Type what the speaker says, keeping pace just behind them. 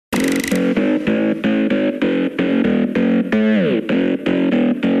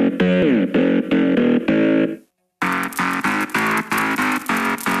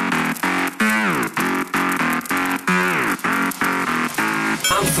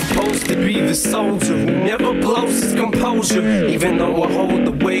supposed to be the soldier who never blows his composure. Even though I hold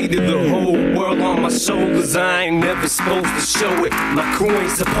the weight of the whole world on my shoulders, I ain't never supposed to show it. My crew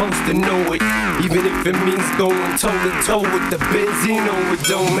ain't supposed to know it. Even if it means going toe to toe with the Benzino, it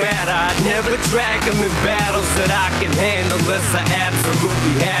don't matter. I never drag them in battles that I can handle unless I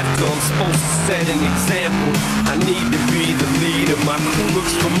absolutely have to. I'm supposed to set an example. I need to be the leader. My crew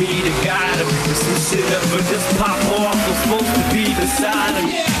looks for me to guide them. If some shit ever just pop off, I'm supposed to be beside them.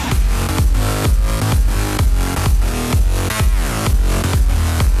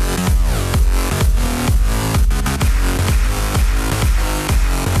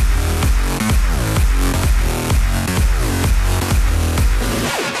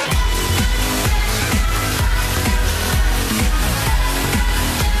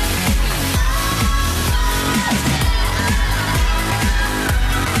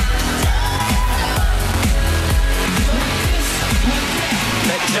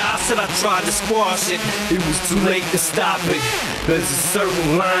 I tried to squash it, it was too late to stop it. There's a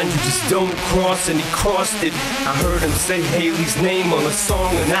certain line you just don't cross, and he crossed it. I heard him say Haley's name on a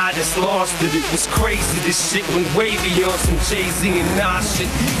song and I just lost it. It was crazy, this shit went wavy on some Jay-Z and Nas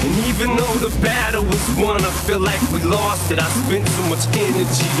shit. And even though the battle was won, I feel like we lost it. I spent so much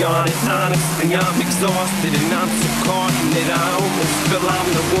energy on it, honestly I'm exhausted. And I'm so caught in it, I almost feel I'm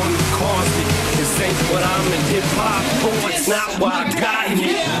the one who caused it. This ain't what I'm in hip-hop for, it's not why I got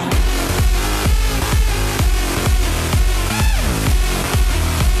here.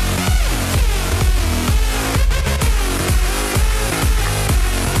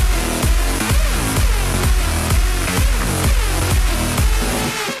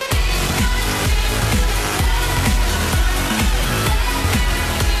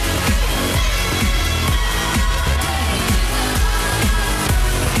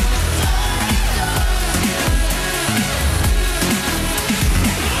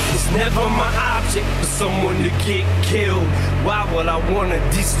 Never my object for someone to get killed. Why would I wanna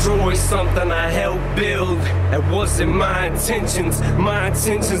destroy something I helped build? That wasn't my intentions. My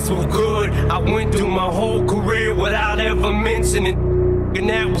intentions were good. I went through my whole career without ever mentioning, and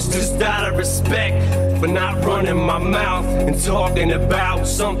that was just out of respect for not running my mouth and talking about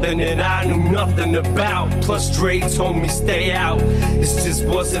something that I knew nothing about. Plus Dre told me stay out. This just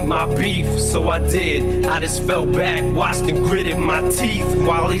wasn't my beef, so I did. I just fell back, watched and gritted my teeth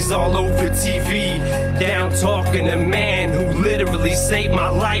while he's all over TV, down talking a man who literally saved my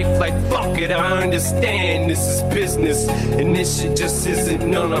life. Like fuck it, I understand this is business, and this shit just isn't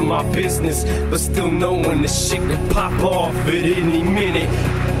none of my business. But still knowing this shit could pop off at any minute.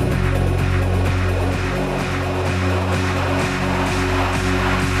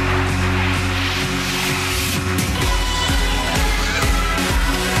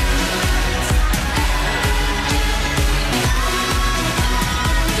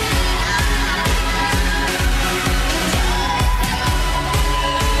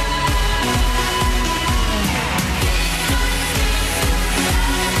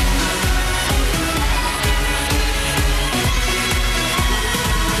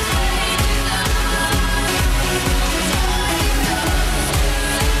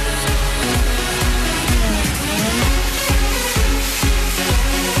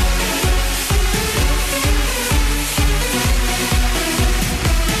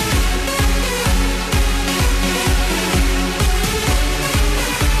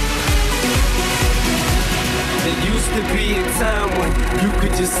 You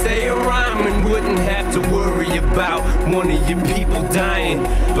could just say a rhyme and wouldn't have to worry about one of your people dying.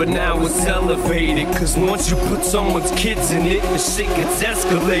 But now it's elevated, cause once you put someone's kids in it, the shit gets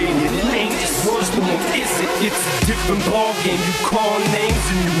escalated. It ain't just worse than what is it? It's a different ballgame. You call names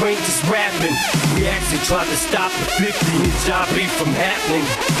and you ain't just rapping. We actually tried to stop the 50 and job beef from happening.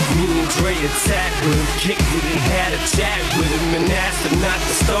 Me and Dre attacked with him, kicked it and had a chat with him, and asked him not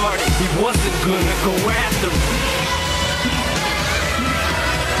to start it. He wasn't gonna go after him.